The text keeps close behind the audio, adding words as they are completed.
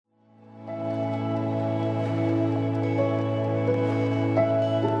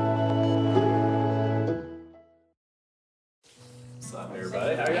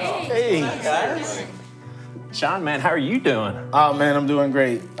Sean, man, how are you doing? Oh, man, I'm doing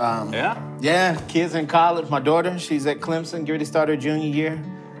great. Yeah? Yeah, kids in college. My daughter, she's at Clemson, getting ready to start her junior year.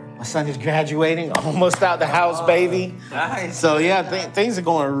 My son is graduating, almost out the house, baby. Nice. So, yeah, things are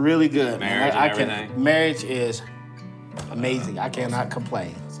going really good, Marriage man. and everything. Marriage is amazing. I cannot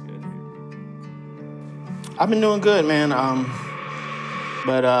complain. That's good. I've been doing good, man.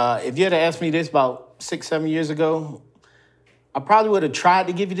 But if you had asked me this about 6-7 years ago, I probably would have tried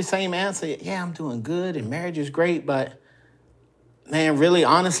to give you the same answer. Yeah, I'm doing good and marriage is great, but man, really,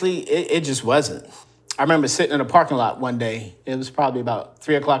 honestly, it just wasn't. I remember sitting in a parking lot one day. It was probably about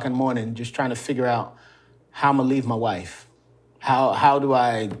 3 o'clock in the morning, just trying to figure out how I'm gonna leave my wife. How do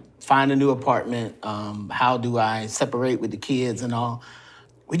I find a new apartment? How do I separate with the kids and all?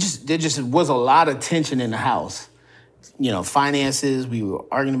 There just was a lot of tension in the house. You know, finances, we were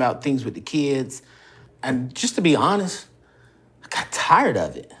arguing about things with the kids. And just to be honest, I got tired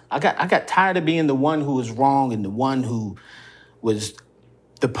of it. I got tired of being the one who was wrong and the one who was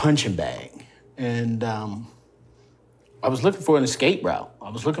the punching bag. And I was looking for an escape route. I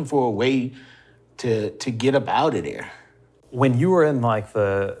was looking for a way to get up out of there. When you were in like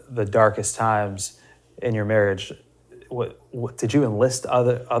the darkest times in your marriage, what did you enlist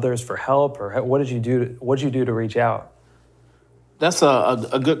others for help, or what did you do? What did you do to reach out? That's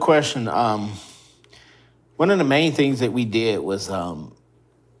a good question. One of the main things that we did was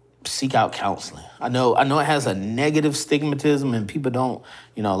seek out counseling. I know it has a negative stigmatism, and people don't,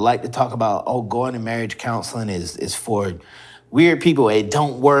 like to talk about, going to marriage counseling is for weird people. It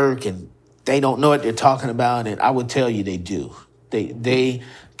don't work, and they don't know what they're talking about. And I would tell you they do. They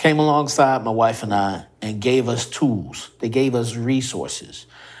came alongside my wife and I and gave us tools. They gave us resources.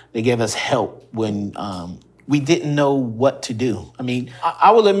 They gave us help when we didn't know what to do. I mean,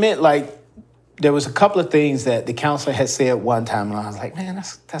 I will admit, there was a couple of things that the counselor had said one time, and I was like, man,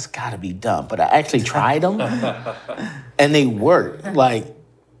 that's got to be dumb. But I actually tried them, and they worked.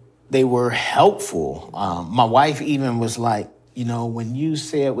 They were helpful. My wife even was like, when you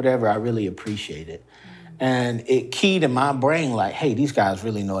said whatever, I really appreciate it. And it keyed in my brain, hey, these guys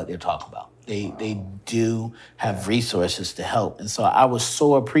really know what they're talking about. They do have resources to help. And so I was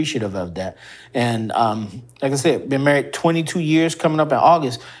so appreciative of that. And like I said, been married 22 years coming up in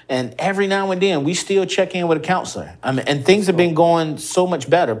August. And every now and then we still check in with a counselor. And things have been going so much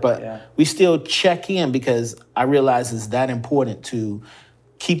better, but we still check in because I realize it's that important to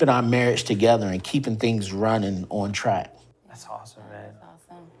keeping our marriage together and keeping things running on track. That's awesome, man.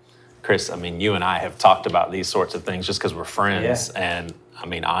 Chris, you and I have talked about these sorts of things just because we're friends. Yeah. And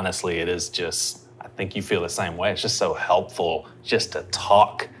honestly, it is just, I think you feel the same way. It's just so helpful just to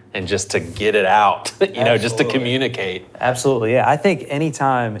talk and just to get it out, just to communicate. Absolutely, yeah. I think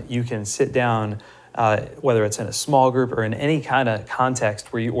anytime you can sit down, whether it's in a small group or in any kind of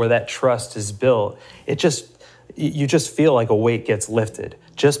context where that trust is built, you just feel like a weight gets lifted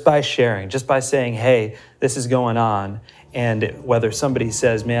just by sharing, just by saying, hey, this is going on. And whether somebody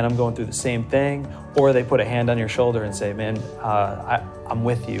says, man, I'm going through the same thing, or they put a hand on your shoulder and say, man, I'm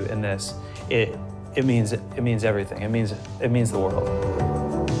with you in this, it means everything. It means the world.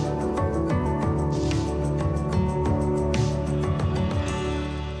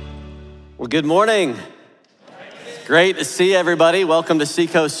 Well, good morning. Great to see everybody. Welcome to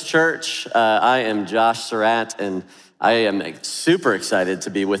Seacoast Church. I am Josh Surratt, and I am super excited to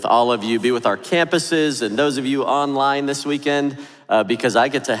be with all of you, be with our campuses and those of you online this weekend, because I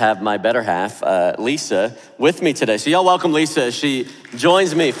get to have my better half, Lisa, with me today. So y'all welcome Lisa as she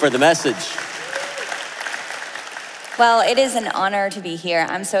joins me for the message. Well, it is an honor to be here.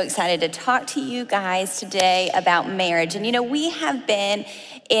 I'm so excited to talk to you guys today about marriage. And we have been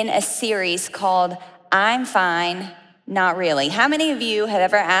in a series called I'm Fine, Not Really. How many of you have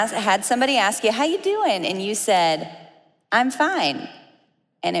ever had somebody ask you, how you doing? And you said, I'm fine,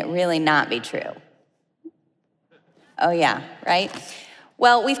 and it really not be true? Oh yeah, right?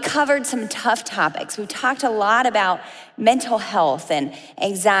 Well, we've covered some tough topics. We've talked a lot about mental health and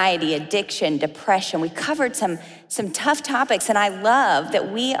anxiety, addiction, depression. We covered some tough topics, and I love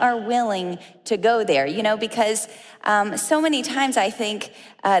that we are willing to go there, because so many times I think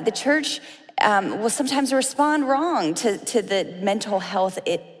the church will sometimes respond wrong to the mental health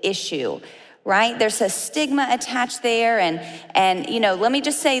issue. Right? There's a stigma attached there. And let me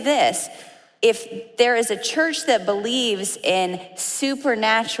just say this. If there is a church that believes in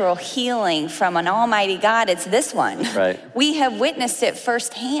supernatural healing from an almighty God, it's this one. Right. We have witnessed it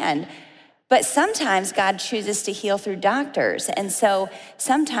firsthand. But sometimes God chooses to heal through doctors. And so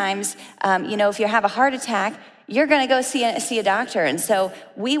sometimes, if you have a heart attack, you're going to go see a doctor. And so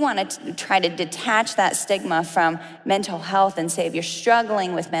we want to try to detach that stigma from mental health and say, if you're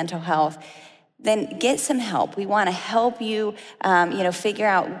struggling with mental health, then get some help. We want to help you, figure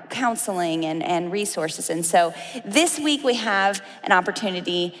out counseling and resources. And so this week we have an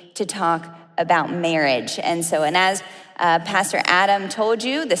opportunity to talk about marriage. And as Pastor Adam told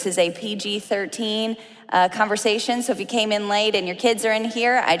you, this is a PG-13 conversation. So if you came in late and your kids are in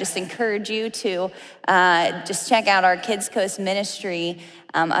here, I just encourage you to just check out our Kids Coast ministry.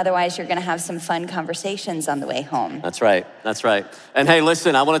 Otherwise, you're going to have some fun conversations on the way home. That's right. And hey,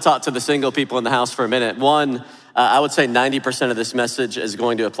 listen, I want to talk to the single people in the house for a minute. One, I would say 90% of this message is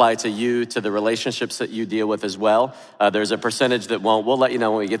going to apply to you, to the relationships that you deal with as well. There's a percentage that won't. We'll let you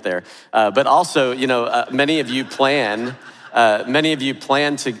know when we get there. But also, many of you plan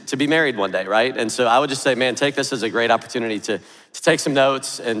to be married one day, right? And so I would just say, man, take this as a great opportunity to take some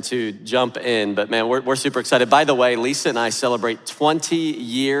notes and to jump in. But man, we're super excited. By the way, Lisa and I celebrate 20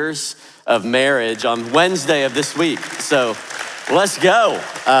 years of marriage on Wednesday of this week. So let's go.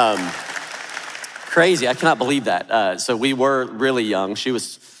 Crazy, I cannot believe that. So we were really young. She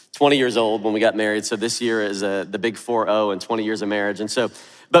was 20 years old when we got married. So this year is the big 4-0 and 20 years of marriage. And so,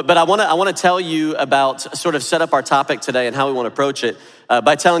 but I want to tell you about, sort of set up our topic today and how we want to approach it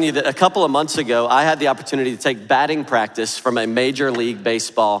by telling you that a couple of months ago, I had the opportunity to take batting practice from a Major League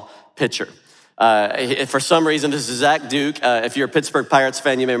Baseball pitcher. For some reason, this is Zach Duke. If you're a Pittsburgh Pirates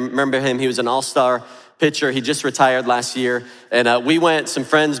fan, you may remember him. He was an all-star pitcher. He just retired last year. And we went, some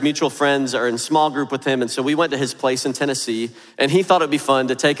friends, mutual friends, are in small group with him. And so we went to his place in Tennessee. And he thought it'd be fun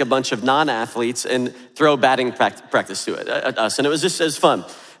to take a bunch of non-athletes and throw batting practice to us. And it was fun.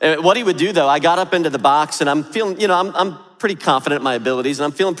 And what he would do, though, I got up into the box and I'm feeling, I'm pretty confident in my abilities and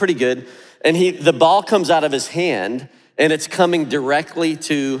I'm feeling pretty good. And the ball comes out of his hand and it's coming directly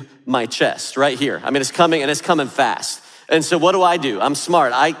to my chest right here. I mean, it's coming fast. And so what do? I'm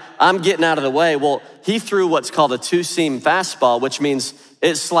smart. I'm getting out of the way. Well, he threw what's called a two-seam fastball, which means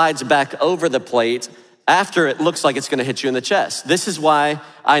it slides back over the plate after it looks like it's gonna hit you in the chest. This is why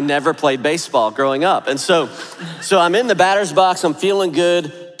I never played baseball growing up. And so I'm in the batter's box, I'm feeling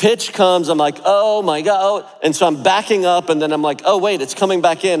good. Pitch comes, I'm like, oh my God. And so I'm backing up and then I'm like, oh wait, it's coming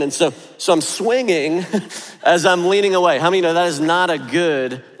back in. And so I'm swinging as I'm leaning away. How many know that is not a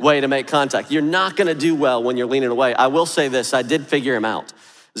good way to make contact? You're not gonna do well when you're leaning away. I will say this, I did figure him out.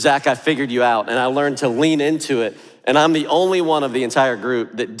 Zach, I figured you out and I learned to lean into it. And I'm the only one of the entire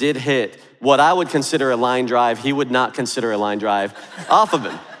group that did hit what I would consider a line drive. He would not consider a line drive off of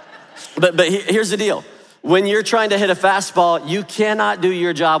him. But here's the deal. When you're trying to hit a fastball, you cannot do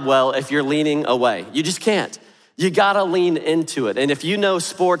your job well if you're leaning away. You just can't. You gotta lean into it. And if you know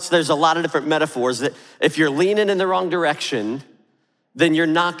sports, there's a lot of different metaphors that if you're leaning in the wrong direction, then you're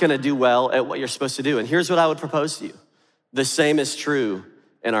not gonna do well at what you're supposed to do. And here's what I would propose to you. The same is true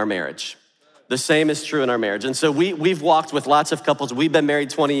in our marriage. The same is true in our marriage. And so we've walked with lots of couples. We've been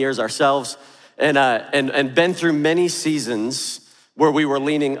married 20 years ourselves and been through many seasons where we were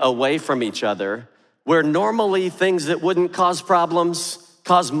leaning away from each other, where normally things that wouldn't cause problems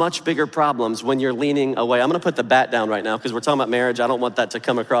cause much bigger problems when you're leaning away. I'm gonna put the bat down right now because we're talking about marriage. I don't want that to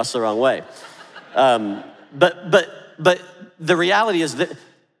come across the wrong way. But the reality is that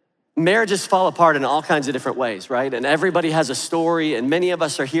marriages fall apart in all kinds of different ways, right? And everybody has a story, and many of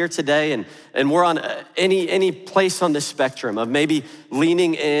us are here today, and we're on any place on this spectrum of maybe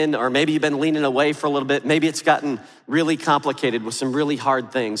leaning in, or maybe you've been leaning away for a little bit. Maybe it's gotten really complicated with some really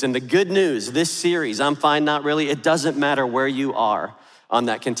hard things. And the good news, this series, I'm Fine, Not Really, it doesn't matter where you are on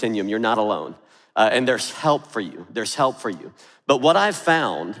that continuum. You're not alone. And there's help for you. There's help for you. But what I've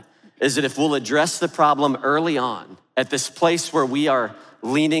found is that if we'll address the problem early on at this place where we are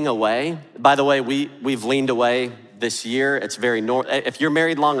leaning away. By the way, we've leaned away this year. It's very normal. If you're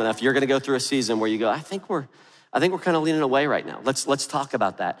married long enough, you're gonna go through a season where you go, I think we're kind of leaning away right now. Let's talk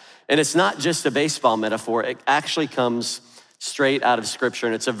about that. And it's not just a baseball metaphor. It actually comes straight out of Scripture.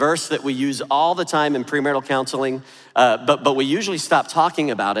 And it's a verse that we use all the time in premarital counseling, but we usually stop talking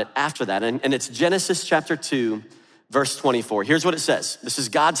about it after that. And it's Genesis chapter 2, verse 24. Here's what it says. This is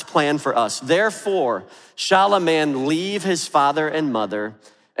God's plan for us. Therefore, shall a man leave his father and mother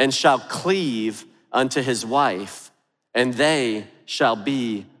and shall cleave unto his wife, and they shall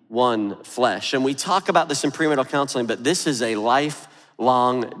be one flesh. And we talk about this in premarital counseling, but this is a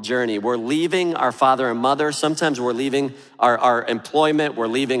lifelong journey. We're leaving our father and mother. Sometimes we're leaving our employment. We're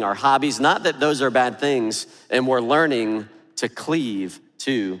leaving our hobbies. Not that those are bad things. And we're learning to cleave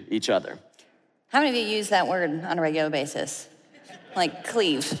to each other. How many of you use that word on a regular basis? Like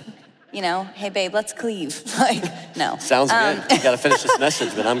cleave, hey babe, let's cleave. No. Sounds good. You gotta finish this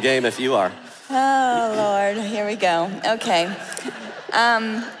message, but I'm game if you are. Oh Lord, here we go. Okay.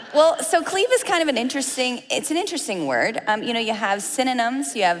 Well, so cleave is kind of an interesting word. You have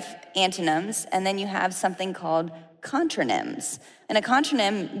synonyms, you have antonyms, and then you have something called contronyms. And a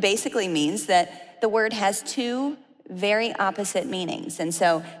contronym basically means that the word has two very opposite meanings. And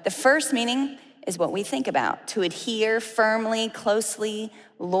so the first meaning is what we think about: to adhere firmly, closely,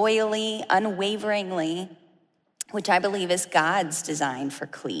 loyally, unwaveringly, which I believe is God's design for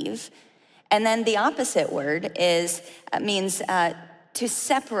cleave. And then the opposite word means to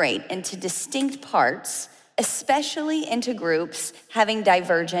separate into distinct parts, especially into groups having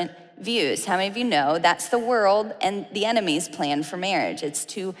divergent views. How many of you know that's the world and the enemy's plan for marriage? It's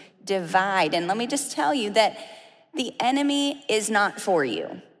to divide. And let me just tell you that the enemy is not for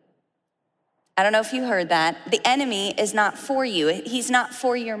you. I don't know if you heard that. The enemy is not for you. He's not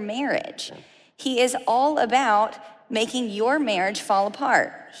for your marriage. He is all about making your marriage fall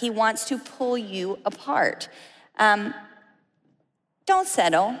apart. He wants to pull you apart. Don't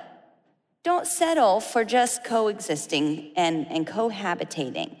settle. Don't settle for just coexisting and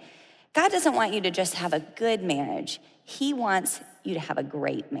cohabitating. God doesn't want you to just have a good marriage. He wants you to have a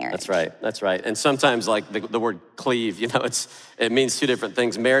great marriage. That's right. And sometimes like the word cleave, it means two different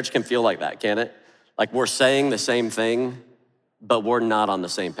things. Marriage can feel like that, can't it? Like we're saying the same thing, but we're not on the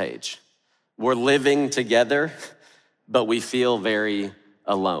same page. We're living together, but we feel very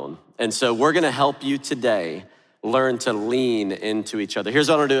alone. And so we're gonna help you today learn to lean into each other. Here's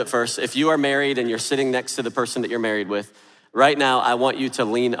what I'm gonna do at first. If you are married and you're sitting next to the person that you're married with, right now, I want you to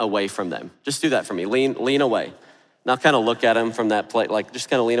lean away from them. Just do that for me, lean away. Now kind of look at them from that place, like just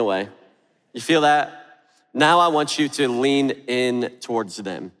kind of lean away. You feel that? Now I want you to lean in towards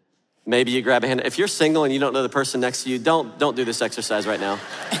them. Maybe you grab a hand. If you're single and you don't know the person next to you, don't do this exercise right now.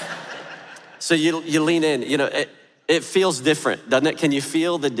 So you lean in, it feels different, doesn't it? Can you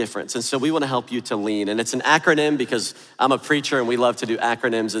feel the difference? And so we want to help you to lean. And it's an acronym because I'm a preacher and we love to do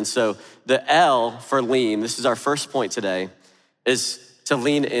acronyms. And so the L for lean, this is our first point today, is to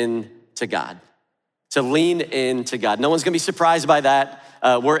lean in to God. To lean into God. No one's gonna be surprised by that.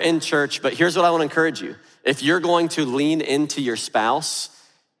 We're in church, but here's what I wanna encourage you. If you're going to lean into your spouse,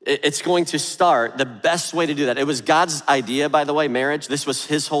 it's going to start, the best way to do that. It was God's idea, by the way, marriage. This was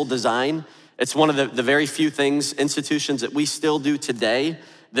his whole design. It's one of the very few institutions that we still do today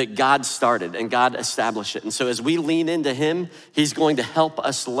that God started and God established it. And so as we lean into him, he's going to help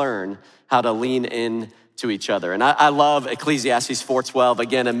us learn how to lean in to each other. And I love Ecclesiastes 4:12,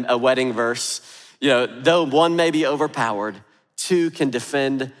 again, a wedding verse. Though one may be overpowered, two can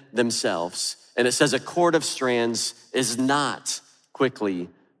defend themselves. And it says a cord of strands is not quickly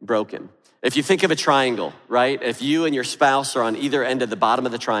broken. If you think of a triangle, right? If you and your spouse are on either end of the bottom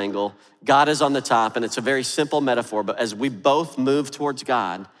of the triangle, God is on the top, and it's a very simple metaphor, but as we both move towards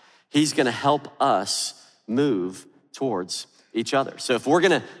God, he's gonna help us move towards each other. So if we're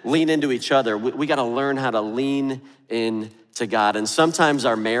gonna lean into each other, we gotta learn how to lean into God. And sometimes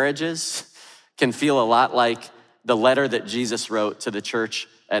our marriages can feel a lot like the letter that Jesus wrote to the church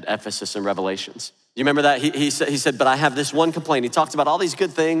at Ephesus in Revelations. You remember that? He said, but I have this one complaint. He talked about all these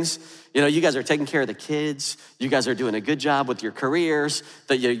good things. You guys are taking care of the kids. You guys are doing a good job with your careers,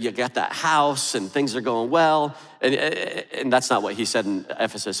 that you got that house and things are going well. And that's not what he said in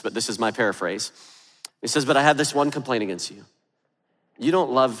Ephesus, but this is my paraphrase. He says, but I have this one complaint against you. You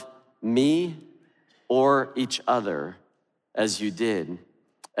don't love me or each other as you did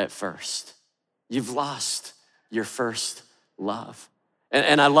at first. You've lost your first love.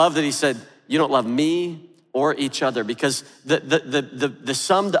 And I love that he said, you don't love me or each other, because the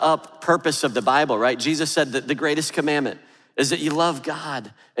summed up purpose of the Bible, right? Jesus said that the greatest commandment is that you love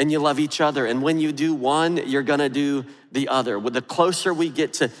God and you love each other. And when you do one, you're gonna do the other. The closer we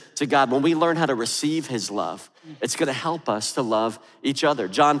get to God, when we learn how to receive his love, it's gonna help us to love each other.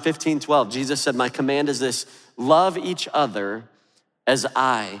 John 15:12, Jesus said, my command is this: love each other as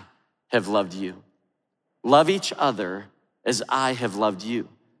I have loved you. Love each other as I have loved you.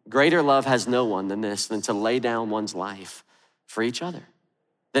 Greater love has no one than this, than to lay down one's life for each other.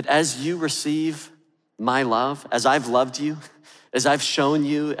 That as you receive my love, as I've loved you, as I've shown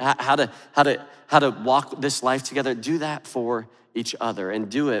you how to walk this life together, do that for each other and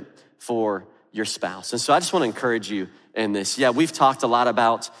do it for your spouse. And so I just want to encourage you in this. Yeah, we've talked a lot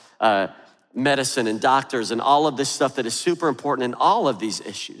about medicine and doctors and all of this stuff that is super important in all of these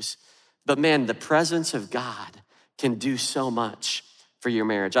issues. But man, the presence of God can do so much for your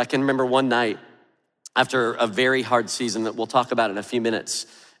marriage. I can remember one night after a very hard season that we'll talk about in a few minutes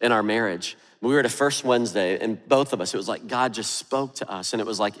in our marriage. We were at a First Wednesday, and both of us, it was like God just spoke to us, and it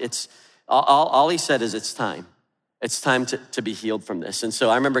was like, all he said is it's time. It's time to be healed from this. And so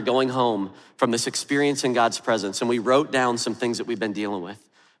I remember going home from this experience in God's presence, and we wrote down some things that we've been dealing with.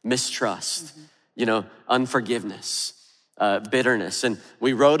 Mistrust, unforgiveness, bitterness. And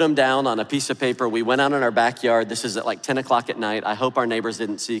we wrote them down on a piece of paper. We went out in our backyard. This is at like 10 o'clock at night. I hope our neighbors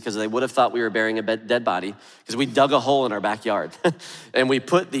didn't see because they would have thought we were burying a dead body because we dug a hole in our backyard and we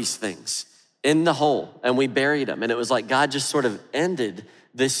put these things in the hole and we buried them. And it was like God just sort of ended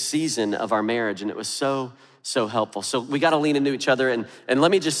this season of our marriage, and it was so helpful. So we got to lean into each other. And let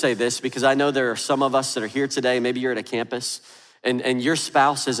me just say this, because I know there are some of us that are here today. Maybe you're at a campus and your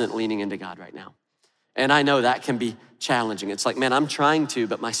spouse isn't leaning into God right now. And I know that can be challenging. It's like, man, I'm trying to,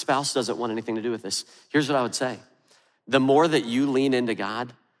 but my spouse doesn't want anything to do with this. Here's what I would say. The more that you lean into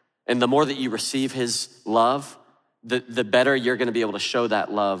God and the more that you receive his love, the better you're gonna be able to show that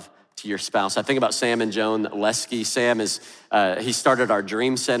love to your spouse. I think about Sam and Joan Lesky. Sam he started our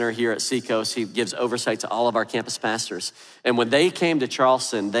Dream Center here at Seacoast. He gives oversight to all of our campus pastors. And when they came to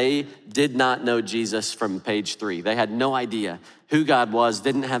Charleston, they did not know Jesus from page 3. They had no idea who God was,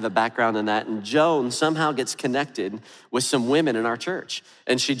 didn't have a background in that. And Joan somehow gets connected with some women in our church.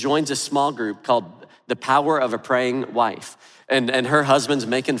 And she joins a small group called The Power of a Praying Wife. And her husband's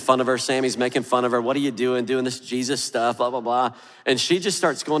making fun of her. Sammy's making fun of her. What are you doing this Jesus stuff, blah, blah, blah. And she just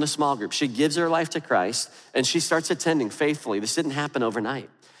starts going to small group. She gives her life to Christ and she starts attending faithfully. This didn't happen overnight.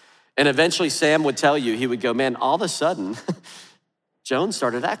 And eventually Sam would tell you, he would go, man, all of a sudden, Joan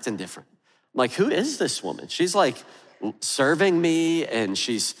started acting different. I'm like, who is this woman? She's like serving me and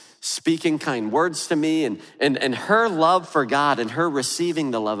she's speaking kind words to me. And her love for God and her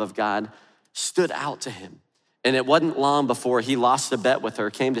receiving the love of God stood out to him. And it wasn't long before he lost a bet with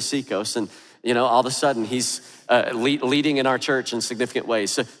her, came to Seacoast, and all of a sudden he's leading in our church in significant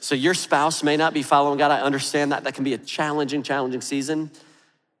ways. So your spouse may not be following God. I understand that. That can be a challenging season,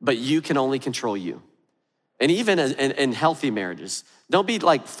 but you can only control you. And even in healthy marriages, don't be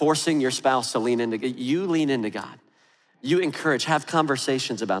like forcing your spouse to lean into God. You lean into God. You encourage, have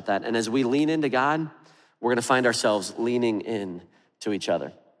conversations about that. And as we lean into God, we're gonna find ourselves leaning in to each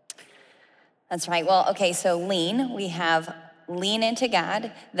other. That's right. Well, okay, so lean, we have lean into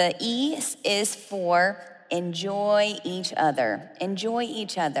God. The E is for enjoy each other. Enjoy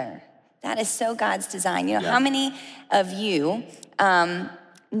each other. That is so God's design. How many of you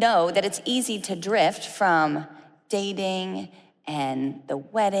know that it's easy to drift from dating and the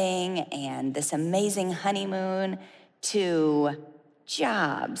wedding and this amazing honeymoon to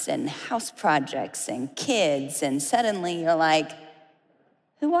jobs and house projects and kids, and suddenly you're like,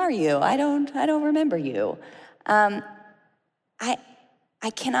 who are you? I don't remember you. I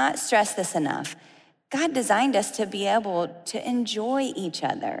cannot stress this enough. God designed us to be able to enjoy each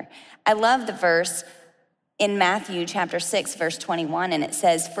other. I love the verse in Matthew chapter 6, verse 21, and it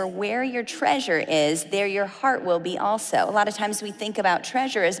says, for where your treasure is, there your heart will be also. A lot of times we think about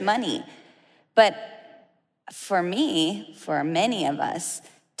treasure as money, but for me, for many of us,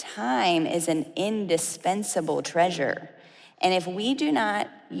 time is an indispensable treasure. And if we do not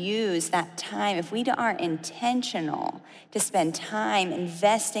use that time, if we aren't intentional to spend time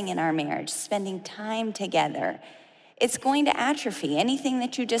investing in our marriage, spending time together, it's going to atrophy. Anything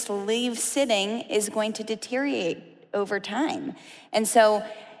that you just leave sitting is going to deteriorate over time. And so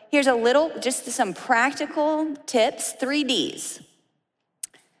here's just some practical tips, 3 Ds.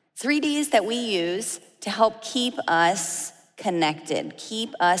 3 Ds that we use to help keep us connected,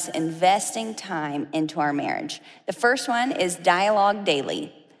 keep us investing time into our marriage. The first one is dialogue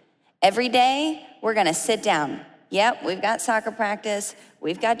daily. Every day, we're gonna sit down. Yep, we've got soccer practice,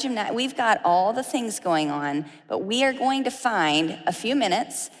 we've got gymnastics, we've got all the things going on, but we are going to find a few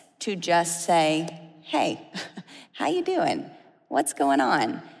minutes to just say, hey, how you doing? What's going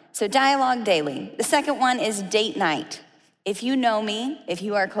on? So dialogue daily. The second one is date night. If you know me, if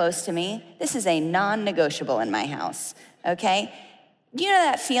you are close to me, this is a non-negotiable in my house. Okay? Do you know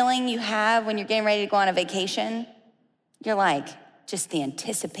that feeling you have when you're getting ready to go on a vacation? You're like, just the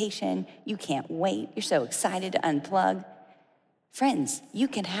anticipation, you can't wait, you're so excited to unplug. Friends, you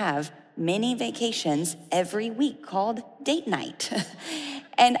can have mini vacations every week called date night.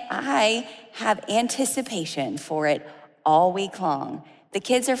 And I have anticipation for it all week long. The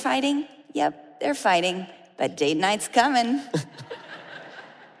kids are fighting? Yep, they're fighting, but date night's coming.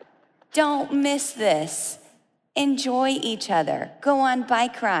 Don't miss this. Enjoy each other. Go on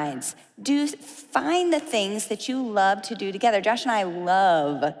bike rides. Find the things that you love to do together. Josh and I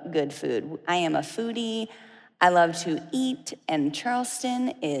love good food. I am a foodie. I love to eat, and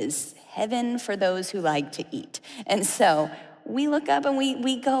Charleston is heaven for those who like to eat. And so we look up and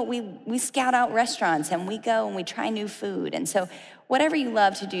we scout out restaurants, and we go and we try new food. And so whatever you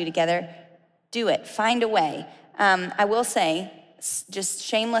love to do together, do it. Find a way. I will say, just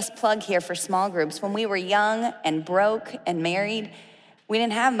shameless plug here for small groups. When we were young and broke and married, we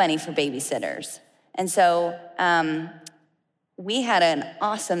didn't have money for babysitters. And so we had an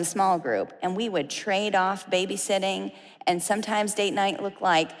awesome small group, and we would trade off babysitting, and sometimes date night looked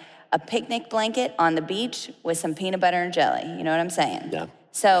like a picnic blanket on the beach with some peanut butter and jelly. You know what I'm saying? Yeah.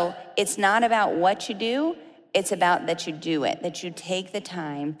 So it's not about what you do, it's about that you do it, that you take the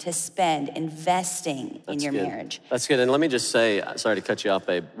time to spend investing in your marriage. That's good. And let me just say, sorry to cut you off,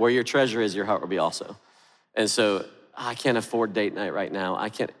 babe, where your treasure is, your heart will be also. And so I can't afford date night right now. I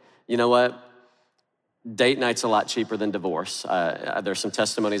can't, you know what? Date night's a lot cheaper than divorce. There's some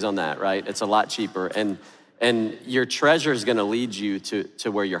testimonies on that, right? It's a lot cheaper. And your treasure is gonna lead you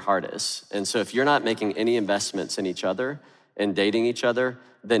to where your heart is. And so if you're not making any investments in each other and dating each other,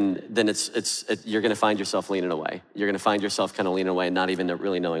 then you're gonna find yourself leaning away. You're gonna find yourself kind of leaning away and not even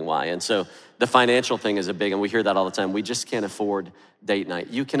really knowing why. And so the financial thing is a big, and we hear that all the time. We just can't afford date night.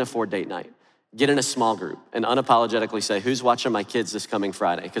 You can afford date night. Get in a small group and unapologetically say, who's watching my kids this coming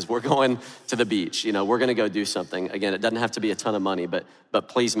Friday? Because we're going to the beach. You know, we're gonna go do something. Again, it doesn't have to be a ton of money, but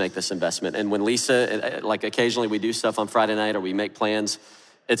please make this investment. And when Lisa, like occasionally we do stuff on Friday night or we make plans,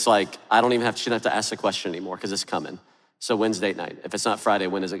 it's like, shouldn't have to ask the question anymore because it's coming. So when's date night? If it's not Friday,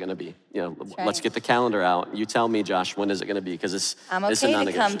 when is it gonna be? You know, right. Let's get the calendar out. You tell me, Josh, when is it gonna be? Because I'm okay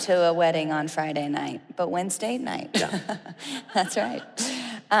to come to a wedding on Friday night, but when's date night? Yeah. That's right.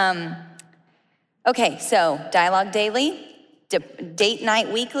 Okay, so dialogue daily, date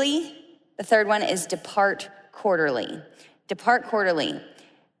night weekly. The third one is depart quarterly. Depart quarterly.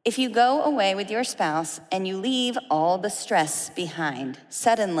 If you go away with your spouse and you leave all the stress behind,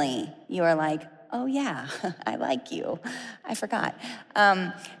 suddenly you are like, oh yeah, I like you. I forgot.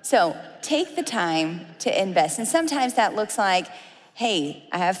 So take the time to invest. And sometimes that looks like, hey,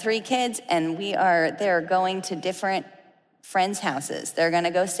 I have 3 kids and they're going to different friends' houses. They're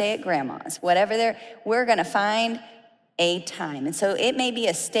gonna go stay at grandma's. We're gonna find a time. And so it may be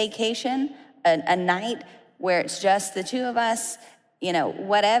a staycation, a night where it's just the 2 of us, you know,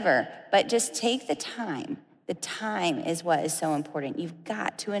 whatever. But just take the time. The time is what is so important. You've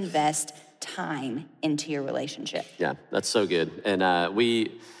got to invest time into your relationship. Yeah, that's so good. And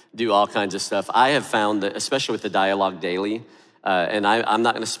we do all kinds of stuff. I have found that, especially with the Dialogue Daily, and I'm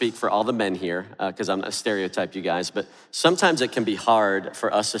not gonna speak for all the men here because I'm gonna stereotype you guys, but sometimes it can be hard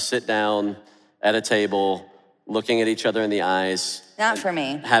for us to sit down at a table, looking at each other in the eyes. Not for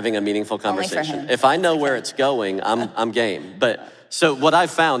me. Having a meaningful conversation. Only for him. If I know where it's going, I'm game. But so what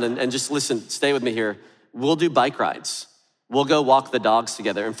I've found, and just listen, stay with me here, we'll do bike rides. We'll go walk the dogs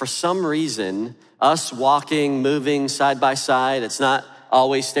together. And for some reason, us walking, moving side by side, it's not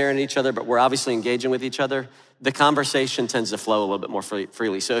always staring at each other, but we're obviously engaging with each other. The conversation tends to flow a little bit more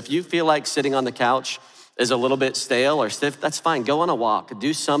freely. So if you feel like sitting on the couch is a little bit stale or stiff, that's fine. Go on a walk,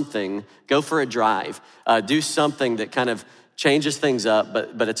 do something, go for a drive, do something that kind of changes things up,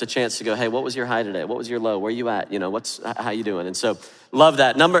 but it's a chance to go, hey, what was your high today? What was your low? Where you at? You know, how you doing? And so love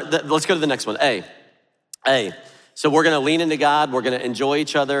that. Let's go to the next one. A. So we're gonna lean into God. We're gonna enjoy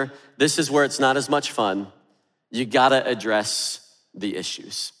each other. This is where it's not as much fun. You gotta address the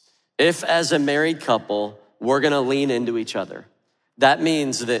issues. If as a married couple, we're gonna lean into each other, that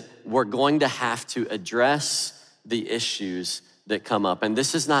means that we're going to have to address the issues that come up. And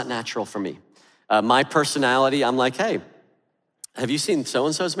this is not natural for me. My personality, I'm like, hey, have you seen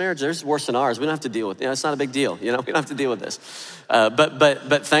so-and-so's marriage? Theirs is worse than ours. We don't have to deal with it. It's not a big deal. We don't have to deal with this.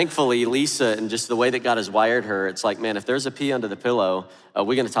 But thankfully, Lisa, and just the way that God has wired her, it's like, man, if there's a pea under the pillow,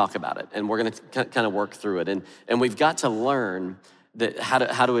 we're gonna talk about it. And we're gonna kind of work through it. And we've got to learn that how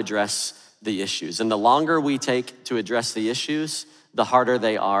to address the issues. And the longer we take to address the issues, the harder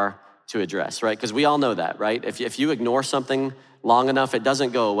they are to address, right? Because we all know that, right? If you ignore something long enough, it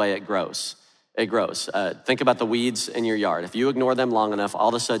doesn't go away, it grows. It grows. Think about the weeds in your yard. If you ignore them long enough, all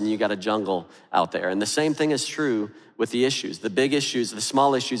of a sudden you got a jungle out there. And the same thing is true with the issues. The big issues, the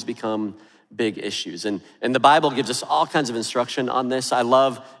small issues become big issues. And the Bible gives us all kinds of instruction on this. I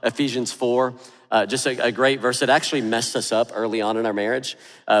love Ephesians 4. Just a great verse. It actually messed us up early on in our marriage.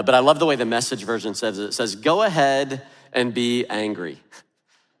 But I love the way the Message version says it. It says, go ahead and be angry.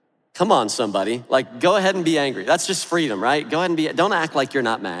 Come on, somebody. Like, go ahead and be angry. That's just freedom, right? Go ahead and don't act like you're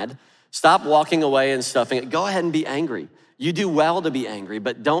not mad. Stop walking away and stuffing it. Go ahead and be angry. You do well to be angry,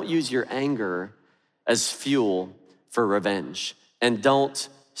 but don't use your anger as fuel for revenge. And don't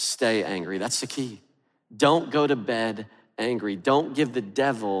stay angry. That's the key. Don't go to bed angry. Don't give the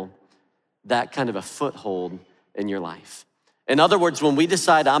devil that kind of a foothold in your life. In other words, when we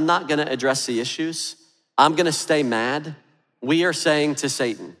decide I'm not gonna address the issues, I'm gonna stay mad, we are saying to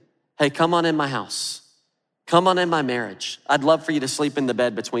Satan, hey, come on in my house. Come on in my marriage. I'd love for you to sleep in the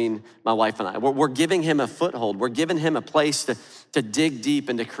bed between my wife and I. We're giving him a foothold. We're giving him a place to dig deep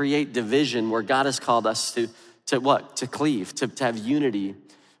and to create division where God has called us to to what? To cleave, to have unity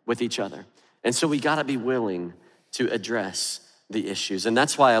with each other. And so we gotta be willing to address the issues. And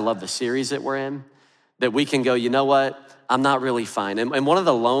that's why I love the series that we're in, that we can go, you know what? I'm not really fine. And one of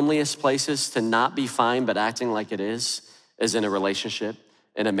the loneliest places to not be fine but acting like it is in a relationship,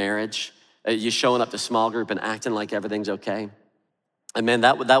 in a marriage. You showing up to small group and acting like everything's okay. And man,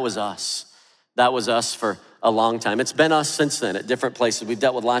 that was us. That was us for a long time. It's been us since then at different places. We've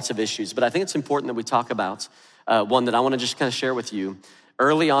dealt with lots of issues, but I think it's important that we talk about one that I wanna just kind of share with you.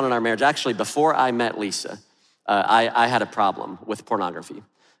 Early on in our marriage, actually before I met Lisa, I had a problem with pornography.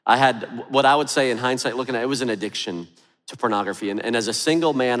 I had what I would say in hindsight, looking at it, was an addiction to pornography. And as a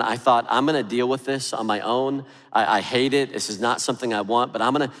single man, I thought, I'm gonna deal with this on my own. I hate it. This is not something I want, but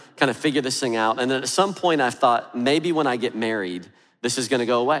I'm gonna kind of figure this thing out. And then at some point I thought, maybe when I get married, this is gonna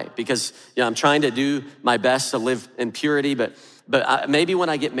go away because I'm trying to do my best to live in purity, but maybe when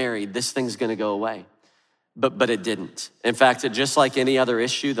I get married, this thing's gonna go away. But it didn't. In fact, just like any other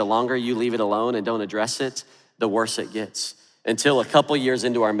issue, the longer you leave it alone and don't address it, the worse it gets. Until a couple years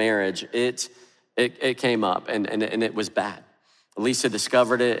into our marriage, it came up and it was bad. Lisa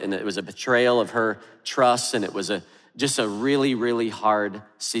discovered it, and it was a betrayal of her trust, and it was just a really, really hard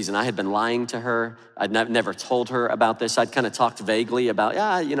season. I had been lying to her. I'd never told her about this. I'd kind of talked vaguely about,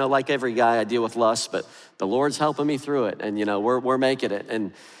 like every guy, I deal with lust, but the Lord's helping me through it, and we're making it.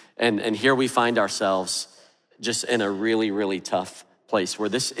 And here we find ourselves just in a really, really tough place where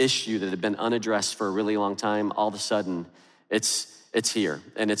this issue that had been unaddressed for a really long time, all of a sudden, it's here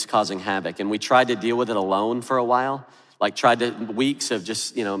and it's causing havoc. And we tried to deal with it alone for a while, weeks of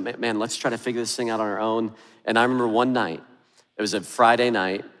just, man, let's try to figure this thing out on our own. And I remember one night, it was a Friday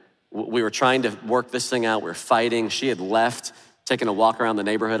night, we were trying to work this thing out. We were fighting. She had left, taking a walk around the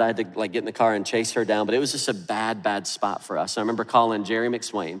neighborhood. I had to get in the car and chase her down, but it was just a bad, bad spot for us. I remember calling Jerry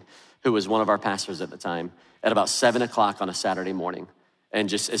McSwain, who was one of our pastors at the time, at about 7:00 on a Saturday morning. And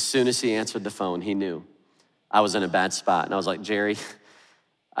just as soon as he answered the phone, he knew I was in a bad spot. And I was like, Jerry,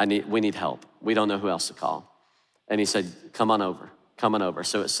 we need help. We don't know who else to call. And he said, come on over.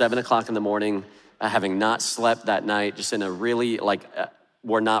 So at 7:00 in the morning, having not slept that night, just in a really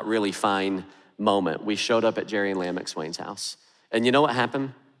we're not really fine moment, we showed up at Jerry and Leah McSwain's house. And you know what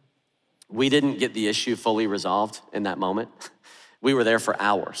happened? We didn't get the issue fully resolved in that moment. We were there for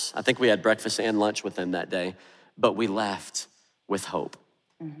hours. I think we had breakfast and lunch with them that day, but we left with hope.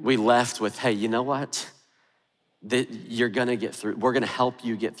 Mm-hmm. We left with, hey, you know what? You're gonna get through. We're gonna help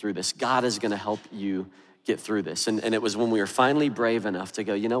you get through this. God is gonna help you get through this. And it was when we were finally brave enough to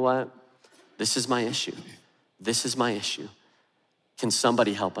go, you know what? This is my issue. This is my issue. Can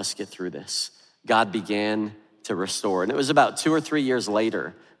somebody help us get through this? God began to restore. And it was about 2 or 3 years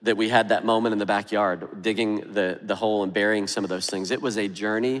later that we had that moment in the backyard, digging the hole and burying some of those things. It was a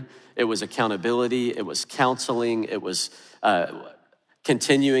journey. It was accountability. It was counseling. It was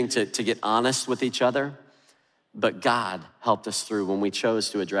continuing to get honest with each other. But God helped us through when we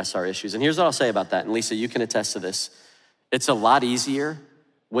chose to address our issues. And here's what I'll say about that. And Lisa, you can attest to this. It's a lot easier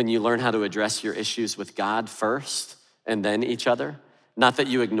when you learn how to address your issues with God first and then each other. Not that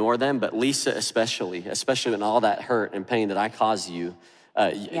you ignore them, but Lisa especially when all that hurt and pain that I caused you,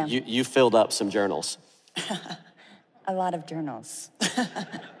 you filled up some journals. A lot of journals.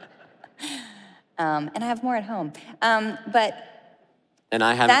 And I have more at home. And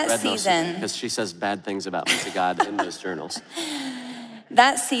I haven't read those because she says bad things about me to God in those journals.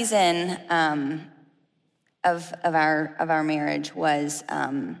 That season of our marriage was,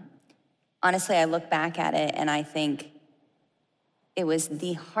 honestly, I look back at it and I think it was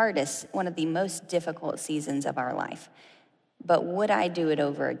the hardest, one of the most difficult seasons of our life. But would I do it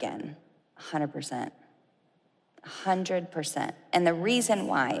over again? 100%. 100%. And the reason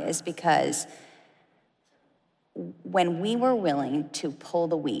why is because when we were willing to pull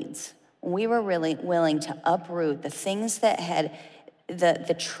the weeds, when we were really willing to uproot the things that had,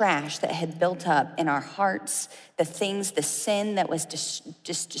 the trash that had built up in our hearts, the sin that was just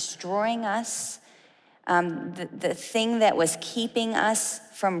destroying us, the thing that was keeping us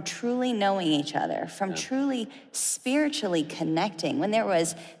from truly knowing each other, from truly spiritually connecting, when there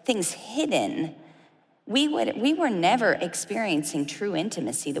was things hidden, we were never experiencing true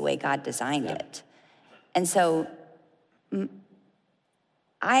intimacy the way God designed it. And so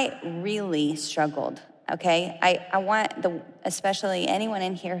I really struggled, okay? I want especially anyone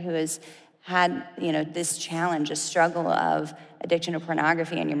in here who has had, this challenge, a struggle of addiction to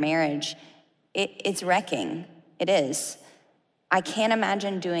pornography in your marriage, it's wrecking. It is. I can't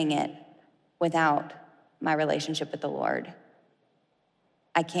imagine doing it without my relationship with the Lord.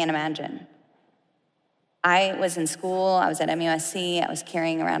 I can't imagine. I was in school, I was at MUSC, I was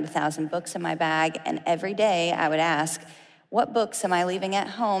carrying around 1,000 books in my bag, and every day I would ask, what books am I leaving at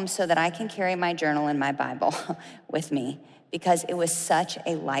home so that I can carry my journal and my Bible with me? Because it was such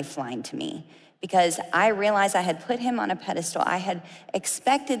a lifeline to me. Because I realized I had put him on a pedestal. I had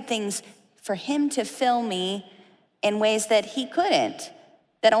expected things for him to fill me in ways that he couldn't,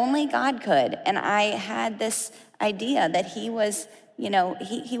 that only God could. And I had this idea that he was,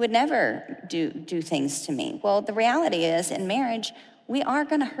 he would never do things to me. Well, the reality is in marriage, we are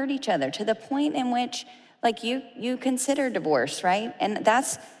gonna hurt each other to the point in which, like, you consider divorce, right? And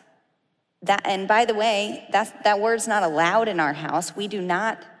that's that. And by the way, that word's not allowed in our house. We do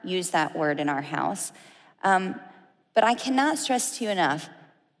not use that word in our house. But I cannot stress to you enough,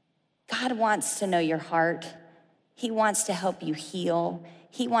 God wants to know your heart. He wants to help you heal.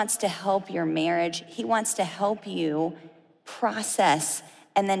 He wants to help your marriage. He wants to help you process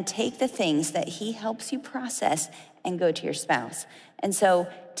and then take the things that he helps you process and go to your spouse. And so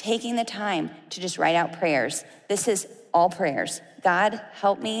taking the time to just write out prayers. This is all prayers. God,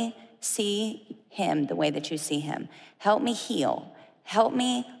 help me see him the way that you see him. Help me heal. Help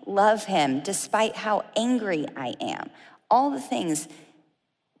me love him despite how angry I am. All the things.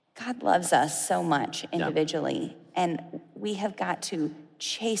 God loves us so much individually, and we have got to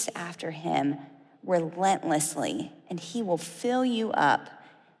chase after him relentlessly, and he will fill you up,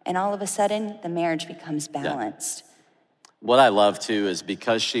 and all of a sudden, the marriage becomes balanced. What I love too is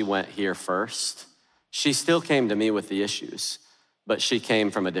because she went here first, she still came to me with the issues, but she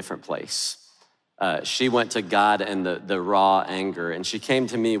came from a different place. She went to God and the raw anger, and she came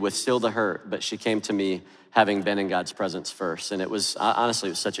to me with still the hurt, but she came to me having been in God's presence first. And it was, honestly,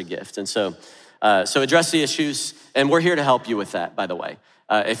 it was such a gift. And so address the issues, and we're here to help you with that, by the way.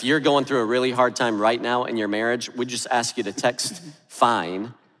 If you're going through a really hard time right now in your marriage, we just ask you to text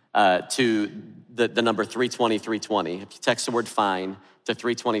FINE to the number 320-320. If you text the word FINE to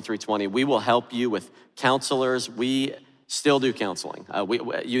 320-320, we will help you with counselors. We still do counseling.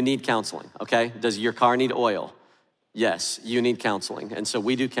 You need counseling, okay? Does your car need oil? Yes, you need counseling. And so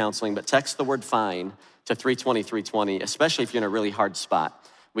we do counseling, but text the word FINE to 320-320, especially if you're in a really hard spot.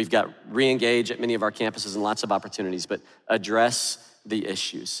 We've got Reengage at many of our campuses and lots of opportunities, but address the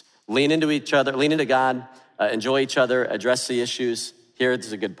issues. Lean into each other, lean into God, enjoy each other, address the issues. Here's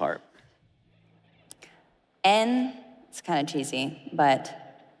the good part. N, it's kind of cheesy,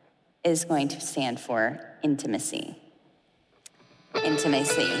 but is going to stand for intimacy.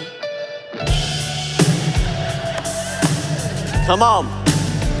 Intimacy. Come on.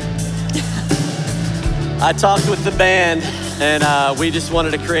 I talked with the band, and we just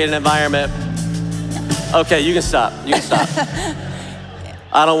wanted to create an environment. Okay, you can stop. You can stop.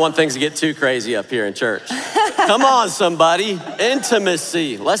 I don't want things to get too crazy up here in church. Come on, somebody.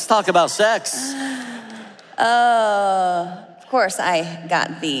 Intimacy. Let's talk about sex. Of course, I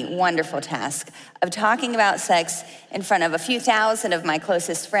got the wonderful task of talking about sex in front of a few thousand of my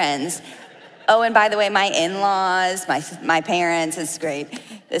closest friends. Oh, and by the way, my in-laws, my parents, it's great.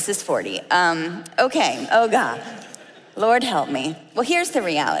 This is 40. Okay, oh God, Lord help me. Well, here's the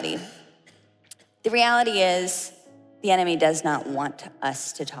reality. The reality is the enemy does not want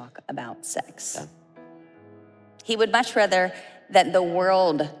us to talk about sex. Yeah. He would much rather that the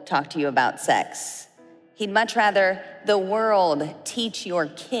world talk to you about sex. He'd much rather the world teach your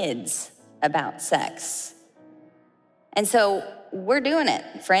kids about sex. And so we're doing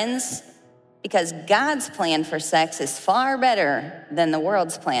it, friends, because God's plan for sex is far better than the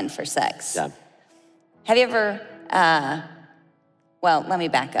world's plan for sex. Yeah. Have you ever, well, let me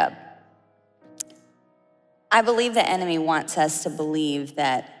back up. I believe the enemy wants us to believe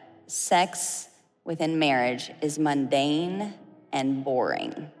that sex within marriage is mundane and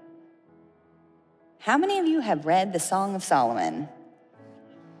boring. How many of you have read the Song of Solomon?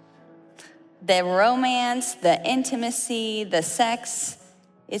 The romance, the intimacy, the sex,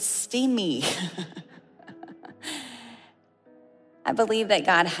 it's steamy. I believe that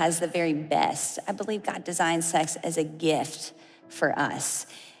God has the very best. I believe God designed sex as a gift for us.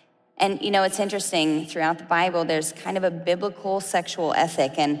 And it's interesting, throughout the Bible, there's kind of a biblical sexual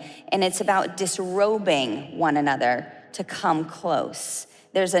ethic, and it's about disrobing one another to come close.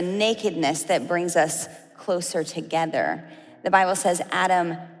 There's a nakedness that brings us closer together. The Bible says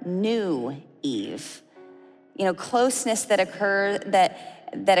Adam knew Eve. Closeness that occurs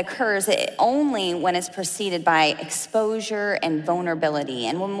only when it's preceded by exposure and vulnerability.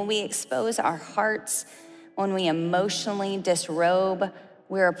 And when we expose our hearts, when we emotionally disrobe,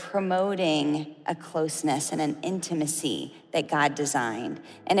 we're promoting a closeness and an intimacy that God designed.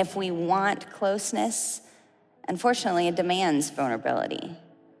 And if we want closeness, unfortunately, it demands vulnerability.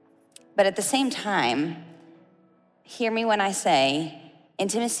 But at the same time, hear me when I say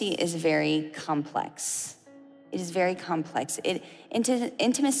intimacy is very complex. It is very complex.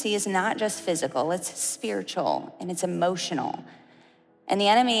 Intimacy is not just physical, it's spiritual and it's emotional. And the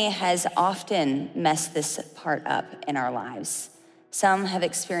enemy has often messed this part up in our lives. Some have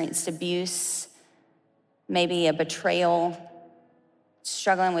experienced abuse, maybe a betrayal,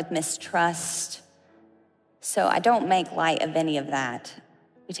 struggling with mistrust. So I don't make light of any of that.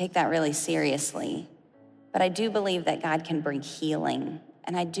 We take that really seriously. But I do believe that God can bring healing.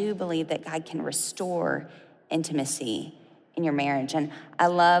 And I do believe that God can restore intimacy in your marriage. And I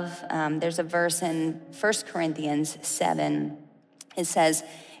love, there's a verse in 1 Corinthians 7. It says,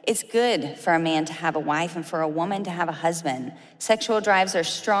 it's good for a man to have a wife and for a woman to have a husband. Sexual drives are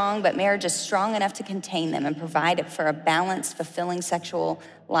strong, but marriage is strong enough to contain them and provide for a balanced, fulfilling sexual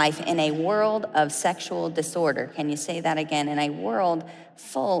life in a world of sexual disorder. Can you say that again? In a world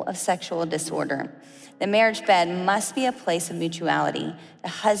full of sexual disorder. The marriage bed must be a place of mutuality. The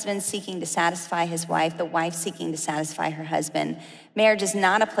husband seeking to satisfy his wife, the wife seeking to satisfy her husband. Marriage is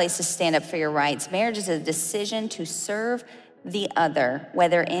not a place to stand up for your rights. Marriage is a decision to serve the other,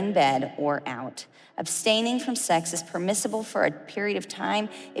 whether in bed or out. Abstaining from sex is permissible for a period of time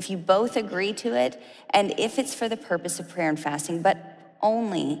if you both agree to it and if it's for the purpose of prayer and fasting, but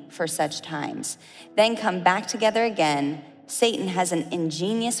only for such times. Then come back together again. Satan has an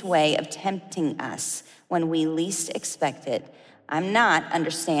ingenious way of tempting us when we least expect it. I'm not,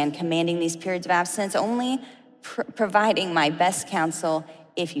 understand, commanding these periods of abstinence, only providing my best counsel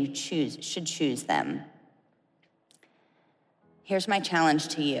if you should choose them. Here's my challenge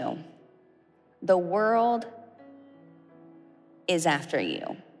to you. The world is after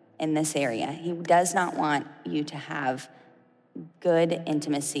you in this area. He does not want you to have good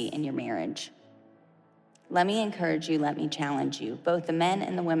intimacy in your marriage. Let me encourage you, let me challenge you, both the men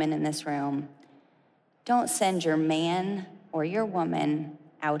and the women in this room. Don't send your man or your woman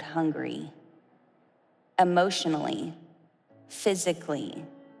out hungry, emotionally, physically.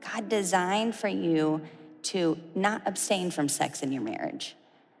 God designed for you to not abstain from sex in your marriage.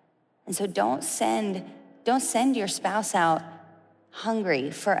 And so don't send your spouse out hungry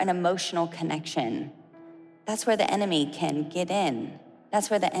for an emotional connection. That's where the enemy can get in. That's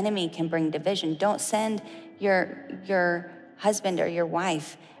where the enemy can bring division. Don't send your husband or your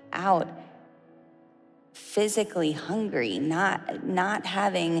wife out physically hungry, not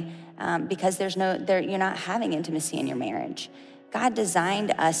having, because you're not having intimacy in your marriage. God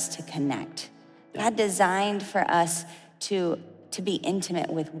designed us to connect. God designed for us to be intimate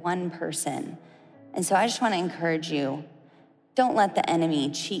with one person. And so I just want to encourage you, don't let the enemy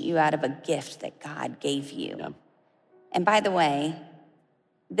cheat you out of a gift that God gave you. Yeah. And by the way,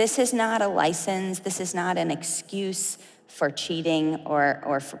 this is not a license. This is not an excuse for cheating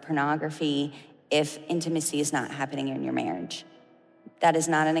or for pornography if intimacy is not happening in your marriage. That is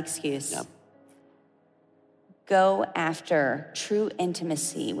not an excuse. Yeah. Go after true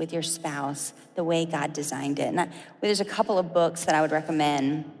intimacy with your spouse the way God designed it. And there's a couple of books that I would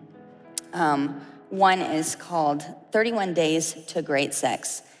recommend. One is called 31 Days to Great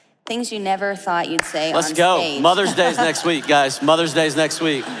Sex. Things you never thought you'd say on stage. Let's go. Mother's Day's next week, guys. Mother's Day's next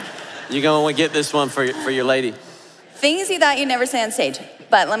week. You're going to want to get this one for your lady. Things you thought you'd never say on stage.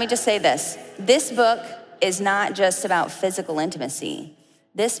 But let me just say this. This book is not just about physical intimacy.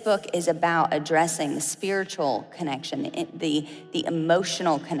 This book is about addressing the spiritual connection, the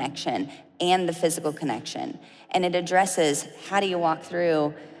emotional connection, and the physical connection. And it addresses how do you walk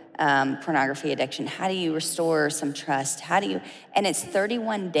through pornography addiction? How do you restore some trust? And it's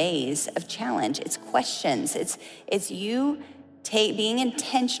 31 days of challenge. It's questions. It's you being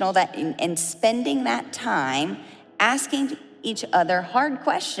intentional and spending that time asking each other hard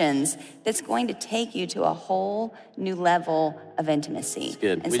questions that's going to take you to a whole new level of intimacy. That's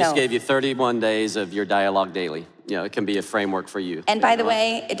good. We just gave you 31 days of your dialogue daily. It can be a framework for you. And by the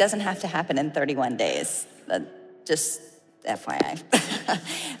way, it doesn't have to happen in 31 days. Just FYI.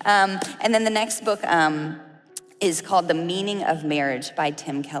 And then the next book is called The Meaning of Marriage by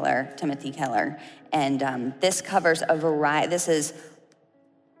Timothy Keller. And this covers a variety, this is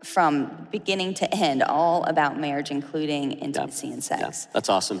from beginning to end, all about marriage, including intimacy and sex. Yeah, that's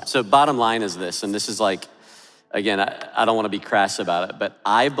awesome. So bottom line is this, and this is like, again, I don't want to be crass about it, but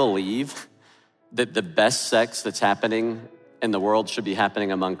I believe that the best sex that's happening in the world should be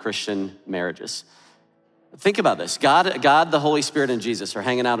happening among Christian marriages. Think about this. God, the Holy Spirit, and Jesus are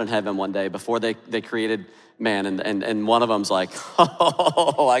hanging out in heaven one day before they created man, and one of them's like,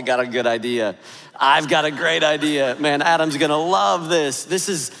 oh, I got a good idea. I've got a great idea. Man, Adam's gonna love this.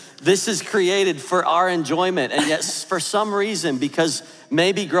 This is created for our enjoyment. And yet, for some reason, because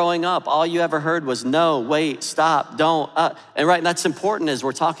Maybe growing up, all you ever heard was no, wait, stop, don't. And that's important as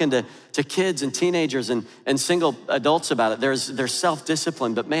we're talking to kids and teenagers and single adults about it. There's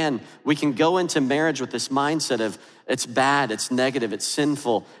self-discipline, but man, we can go into marriage with this mindset of it's bad, it's negative, it's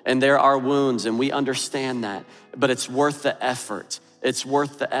sinful, and there are wounds, and we understand that, but it's worth the effort. It's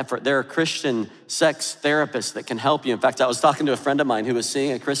worth the effort. There are Christian sex therapists that can help you. In fact, I was talking to a friend of mine who was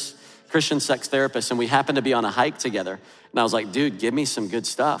seeing a Christian sex therapist, and we happened to be on a hike together. And I was like, dude, give me some good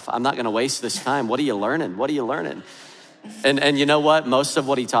stuff. I'm not gonna waste this time. What are you learning? What are you learning? And you know what? Most of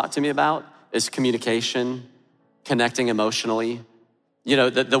what he talked to me about is communication, connecting emotionally. You know,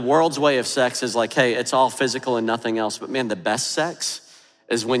 the world's way of sex is like, hey, it's all physical and nothing else. But man, the best sex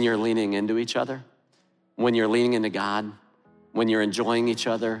is when you're leaning into each other, when you're leaning into God, when you're enjoying each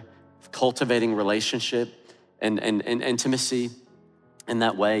other, cultivating relationship and intimacy. In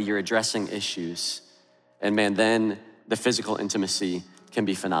that way, you're addressing issues. And man, then the physical intimacy can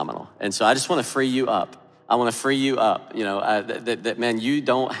be phenomenal. And so I just wanna free you up. I wanna free you up, you know, that man, you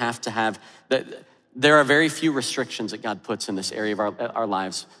don't have to have, that. There are very few restrictions that God puts in this area of our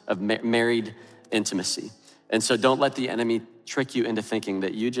lives of married intimacy. And so don't let the enemy trick you into thinking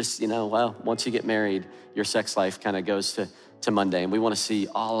that you just, well, once you get married, your sex life kind of goes to mundane. We wanna see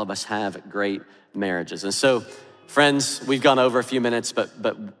all of us have great marriages. And so, friends, we've gone over a few minutes, but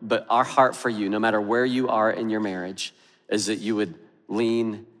our heart for you, no matter where you are in your marriage, is that you would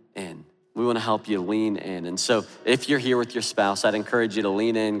lean in. We wanna help you lean in. And so if you're here with your spouse, I'd encourage you to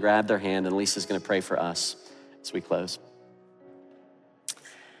lean in, grab their hand, and Lisa's gonna pray for us as we close.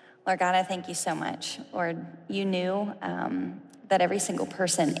 Lord God, I thank you so much. Lord, you knew that every single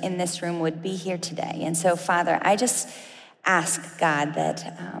person in this room would be here today. And so, Father, I just ask, God,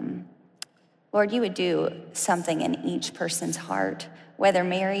 that, Lord, you would do something in each person's heart, whether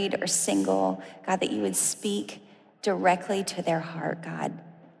married or single, God, that you would speak directly to their heart, God.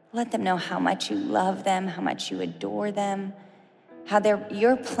 Let them know how much you love them, how much you adore them, how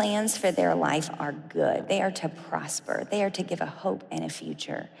your plans for their life are good. They are to prosper. They are to give a hope and a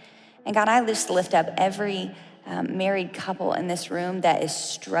future. And God, I just lift up every married couple in this room that is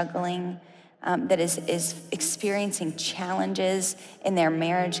struggling, that is experiencing challenges in their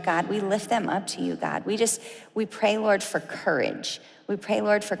marriage. God, we lift them up to you, God. We pray, Lord, for courage. We pray,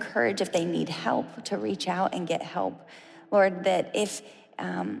 Lord, for courage if they need help to reach out and get help. Lord, that if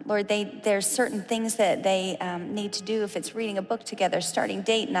Lord, there's certain things that they need to do. If it's reading a book together, starting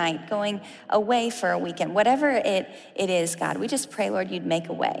date night, going away for a weekend, whatever it is, God, we just pray, Lord, you'd make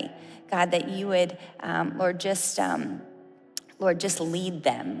a way. God, that you would, Lord, just lead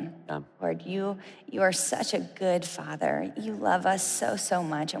them. Yeah. Lord, you are such a good Father. You love us so, so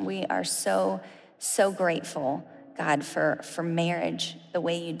much, and we are so, so grateful, God, for marriage, the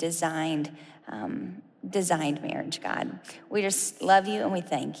way you designed marriage, God. We just love you and we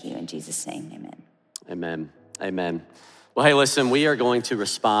thank you. In Jesus' name, amen. Amen, amen. Well, hey, listen, we are going to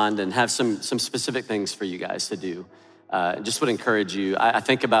respond and have some specific things for you guys to do. Just would encourage you. I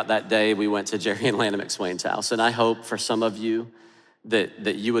think about that day we went to Jerry and Lana McSwain's house, and I hope for some of you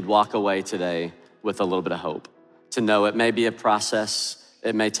that you would walk away today with a little bit of hope, to know it may be a process,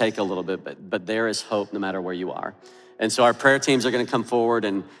 it may take a little bit, but there is hope no matter where you are. And so our prayer teams are gonna come forward,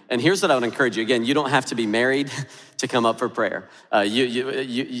 and here's what I would encourage you. Again, you don't have to be married to come up for prayer.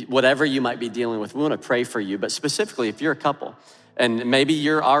 You whatever you might be dealing with, we wanna pray for you, but specifically if you're a couple, and maybe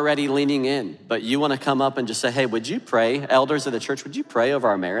you're already leaning in, but you wanna come up and just say, hey, would you pray, elders of the church, would you pray over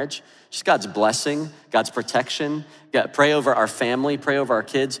our marriage? Just God's blessing, God's protection. Pray over our family, pray over our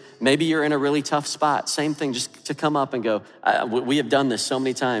kids. Maybe you're in a really tough spot. Same thing, just to come up and go, we have done this so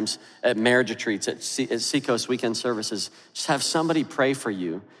many times at marriage retreats, at Seacoast weekend services. Just have somebody pray for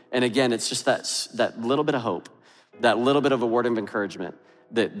you. And again, it's just that little bit of hope, that little bit of a word of encouragement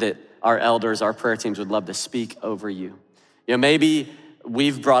that our elders, our prayer teams would love to speak over you. You know, maybe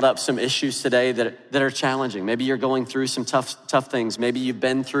we've brought up some issues today that are challenging. Maybe you're going through some tough things. Maybe you've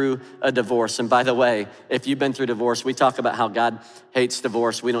been through a divorce. And by the way, if you've been through divorce, we talk about how God hates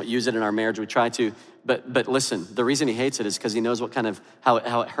divorce. We don't use it in our marriage. We try to, but listen, the reason he hates it is because he knows how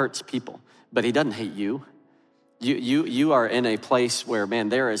it hurts people. But he doesn't hate you. You are in a place where, man,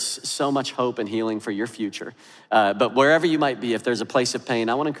 there is so much hope and healing for your future. But wherever you might be, if there's a place of pain,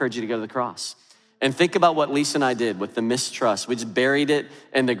 I want to encourage you to go to the cross. And think about what Lisa and I did with the mistrust. We just buried it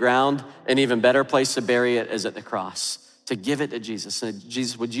in the ground. An even better place to bury it is at the cross, to give it to Jesus. And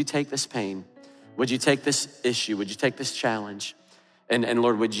Jesus, would you take this pain? Would you take this issue? Would you take this challenge? And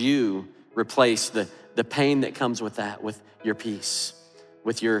Lord, would you replace the pain that comes with that, with your peace,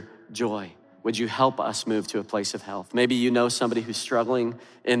 with your joy? Would you help us move to a place of health? Maybe you know somebody who's struggling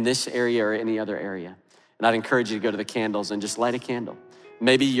in this area or any other area. And I'd encourage you to go to the candles and just light a candle.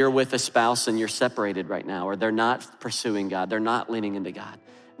 Maybe you're with a spouse and you're separated right now, or they're not pursuing God. They're not leaning into God.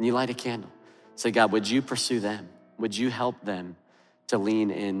 And you light a candle. Say, God, would you pursue them? Would you help them to lean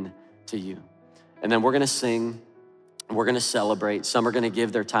in to you? And then we're gonna sing, we're gonna celebrate. Some are gonna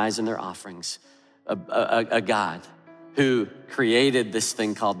give their tithes and their offerings. A God who created this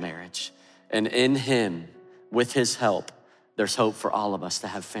thing called marriage. And in him, with his help, there's hope for all of us to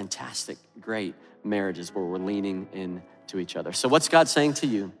have fantastic, great marriages where we're leaning in to each other. So what's God saying to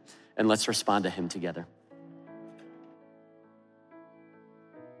you? And let's respond to him together.